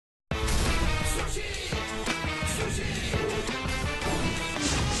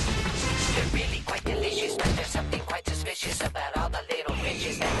suspicious about all the little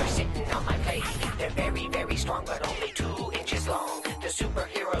bitches that are sitting on my plate. They're very, very strong, but only 2 inches long. The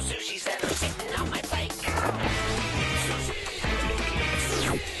superhero sushis that are sitting on my plate.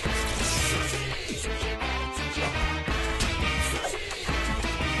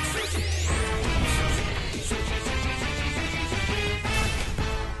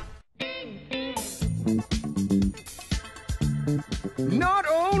 Not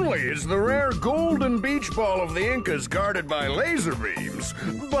only is the rare golden beach ball of the Incas guarded by laser beams,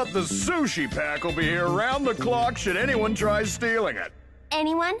 but the Sushi Pack will be here round the clock should anyone try stealing it.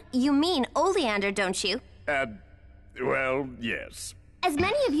 Anyone? You mean Oleander, don't you? Well, yes. As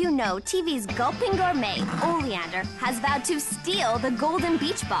many of you know, TV's gulping gourmet, Oleander, has vowed to steal the golden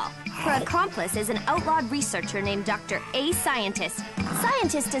beach ball. Her accomplice is an outlawed researcher named Dr. A Scientist.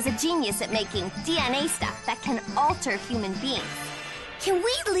 Scientist is a genius at making DNA stuff that can alter human beings. Can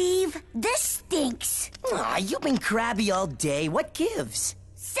we leave? This stinks. Aw, you've been crabby all day. What gives?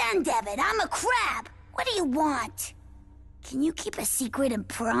 Send David, I'm a crab. What do you want? Can you keep a secret and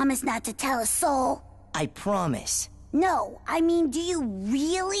promise not to tell a soul? I promise. No, I mean, do you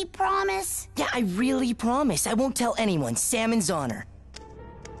really promise? Yeah, I really promise. I won't tell anyone. Salmon's honor.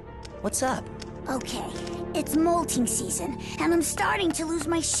 What's up? Okay, it's molting season, and I'm starting to lose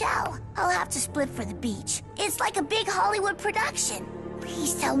my shell. I'll have to split for the beach. It's like a big Hollywood production.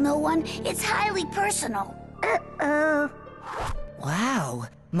 Please tell no one. It's highly personal. Wow,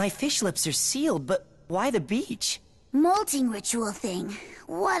 my fish lips are sealed, but why the beach? Molting ritual thing.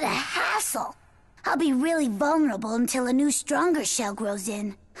 What a hassle. I'll be really vulnerable until a new, stronger shell grows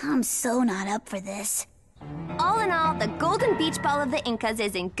in. I'm so not up for this. All in all, the golden beach ball of the Incas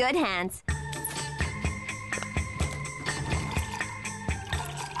is in good hands.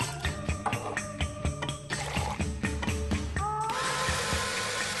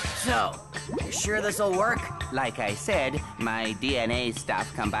 So, you sure this'll work? Like I said, my DNA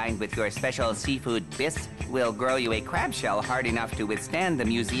stuff combined with your special seafood bisque will grow you a crab shell hard enough to withstand the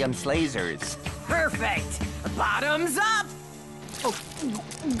museum's lasers. Perfect! Bottoms up!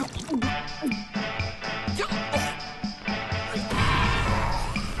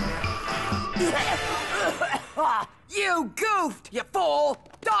 You goofed, you fool!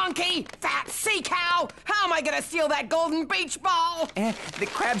 Donkey! Fat sea cow! How am I gonna steal that golden beach ball? The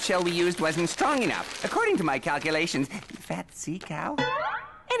crab shell we used wasn't strong enough, according to my calculations. Fat sea cow?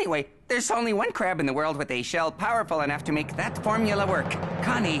 Anyway, there's only one crab in the world with a shell powerful enough to make that formula work.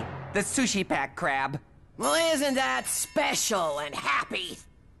 Connie, the Sushi Pack crab. Well, isn't that special and happy?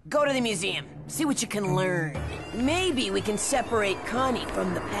 Go to the museum, see what you can learn. Maybe we can separate Connie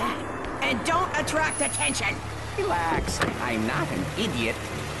from the pack. And don't attract attention! Relax, I'm not an idiot.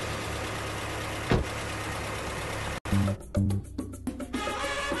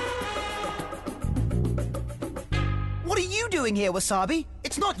 What are you doing here, Wasabi?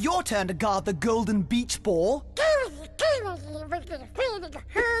 It's not your turn to guard the golden beach ball.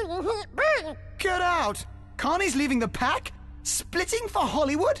 Get out! Connie's leaving the pack? Splitting for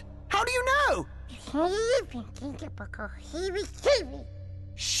Hollywood? How do you know?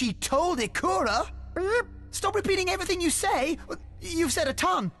 She told Ikura? Stop repeating everything you say. You've said a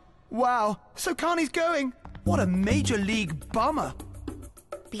ton. Wow, so Connie's going. What a major league bummer.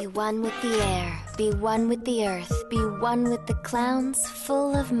 Be one with the air, be one with the earth, be one with the clowns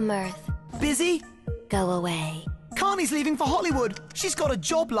full of mirth. Busy? Go away. Connie's leaving for Hollywood. She's got a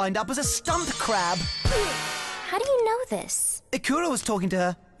job lined up as a stunt crab. How do you know this? Ikura was talking to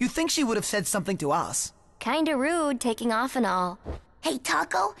her. You'd think she would have said something to us. Kinda rude, taking off and all. Hey,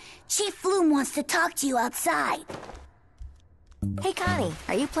 Taco, Chief Flume wants to talk to you outside. Hey, Connie,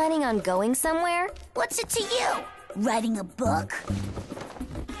 are you planning on going somewhere? What's it to you? Writing a book?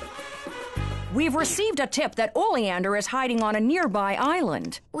 We've received a tip that Oleander is hiding on a nearby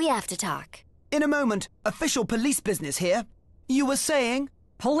island. We have to talk. In a moment, official police business here. You were saying?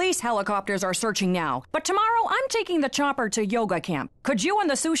 Police helicopters are searching now, but tomorrow I'm taking the chopper to yoga camp. Could you and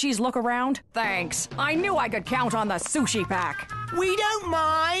the sushis look around? Thanks. I knew I could count on the Sushi Pack. We don't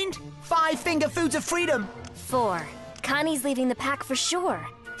mind. 5 finger foods of freedom. 4. Connie's leaving the pack for sure.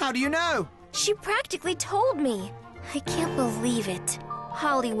 How do you know? She practically told me. I can't believe it.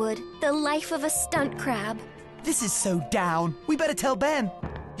 Hollywood, the life of a stunt crab. This is so down. We better tell Ben.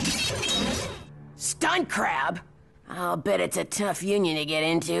 Stunt crab? I'll bet it's a tough union to get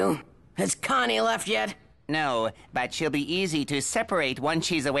into. Has Connie left yet? No, but she'll be easy to separate once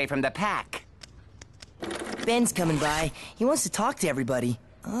she's away from the pack. Ben's coming by. He wants to talk to everybody.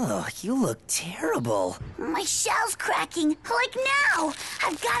 Oh, you look terrible. My shell's cracking. Like now.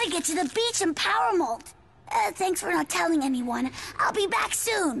 I've got to get to the beach and power mold. Thanks for not telling anyone. I'll be back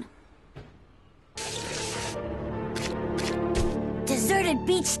soon. Deserted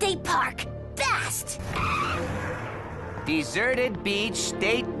Beach State Park. Fast! Deserted Beach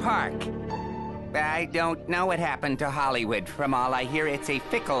State Park. I don't know what happened to Hollywood. From all I hear, it's a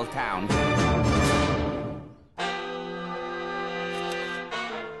fickle town.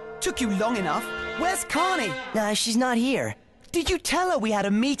 Took you long enough. Where's Connie? She's not here. Did you tell her we had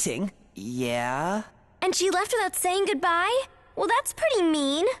a meeting? Yeah? And she left without saying goodbye? Well, that's pretty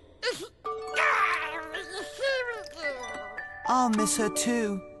mean. I'll miss her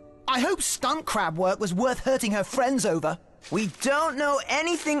too. I hope stunt crab work was worth hurting her friends over. We don't know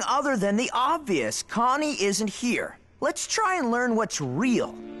anything other than the obvious. Connie isn't here. Let's try and learn what's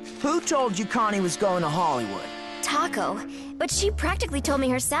real. Who told you Connie was going to Hollywood? Taco. But she practically told me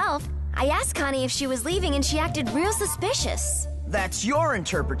herself. I asked Connie if she was leaving and she acted real suspicious. That's your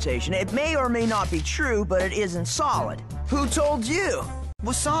interpretation. It may or may not be true, but it isn't solid. Who told you?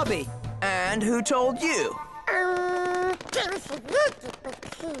 Wasabi. And who told you?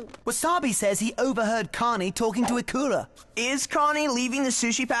 Wasabi says he overheard Connie talking to Ikura. Is Connie leaving the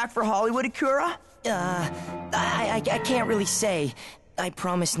Sushi Pack for Hollywood, Ikura? I can't really say. I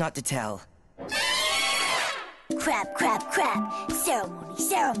promise not to tell. Crab, crab, crab. Ceremony,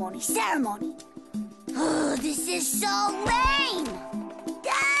 ceremony, ceremony. Oh, this is so lame!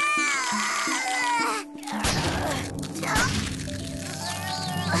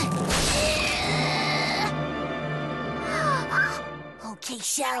 Okay,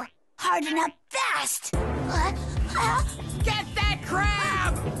 Shell. Harden up fast! Get that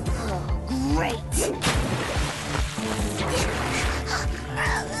crab! Oh, great!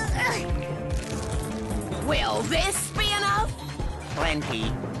 Will this be enough?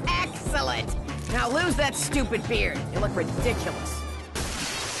 Plenty. Excellent! Now lose that stupid beard. You look ridiculous.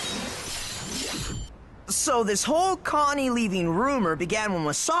 So this whole Connie leaving rumor began when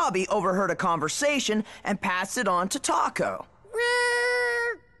Wasabi overheard a conversation and passed it on to Taco.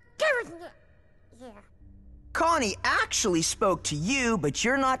 Connie actually spoke to you, but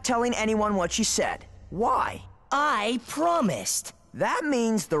you're not telling anyone what she said. Why? I promised. That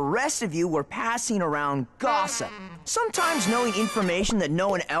means the rest of you were passing around gossip. Sometimes knowing information that no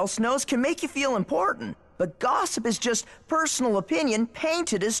one else knows can make you feel important. But gossip is just personal opinion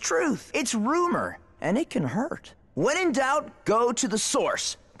painted as truth. It's rumor, and it can hurt. When in doubt, go to the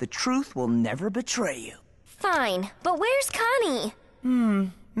source. The truth will never betray you. Fine, but where's Connie?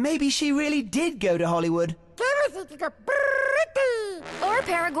 Maybe she really did go to Hollywood. Or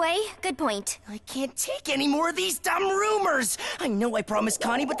Paraguay. Good point. I can't take any more of these dumb rumors. I know I promised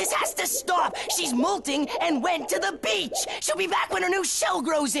Connie, but this has to stop. She's molting and went to the beach. She'll be back when her new shell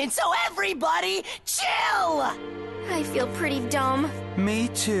grows in, so everybody, chill! I feel pretty dumb. Me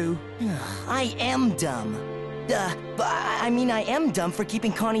too. I am dumb. I am dumb for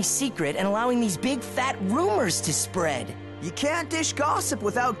keeping Connie's secret and allowing these big fat rumors to spread. You can't dish gossip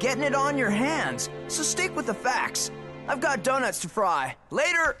without getting it on your hands, so stick with the facts. I've got donuts to fry.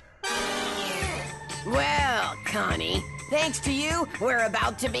 Later! Well, Connie, thanks to you, we're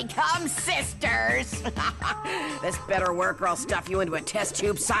about to become sisters. This better work or I'll stuff you into a test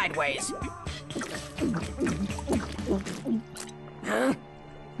tube sideways. Huh?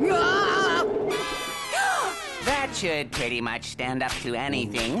 That should pretty much stand up to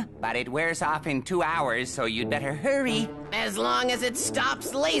anything, but it wears off in 2 hours, so you'd better hurry. As long as it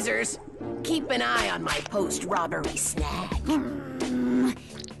stops lasers. Keep an eye on my post-robbery snag.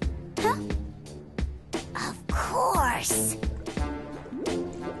 Huh? Of course.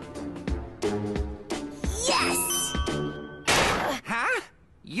 Yes! Huh?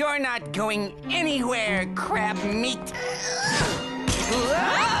 You're not going anywhere, crab meat.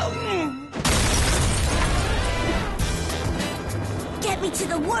 Get me to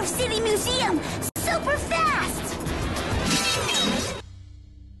the Wharf City Museum! Super fast!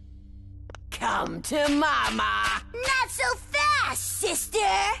 Come to Mama! Not so fast, sister!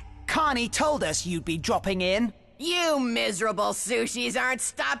 Connie told us you'd be dropping in. You miserable sushis aren't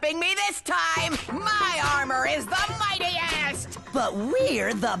stopping me this time! My armor is the mightiest! But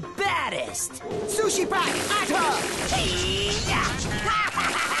we're the baddest! Sushi Pack, at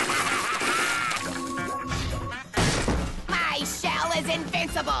My shell is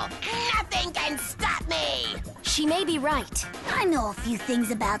invincible! Nothing can stop me! She may be right. I know a few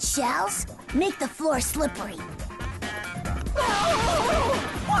things about shells. Make the floor slippery.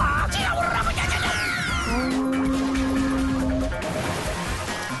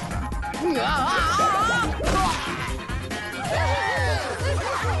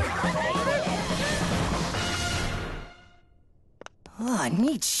 Oh,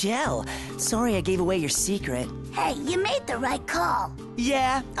 neat shell. Sorry I gave away your secret. Hey, you made the right call.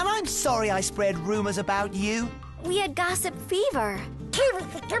 Yeah, and I'm sorry I spread rumors about you. We had gossip fever.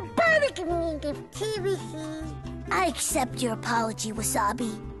 I accept your apology,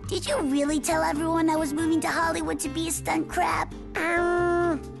 Wasabi. Did you really tell everyone I was moving to Hollywood to be a stunt crab?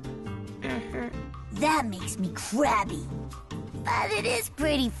 That makes me crabby. But it is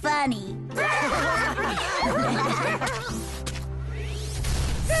pretty funny.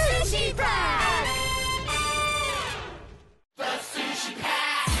 Sushi Pack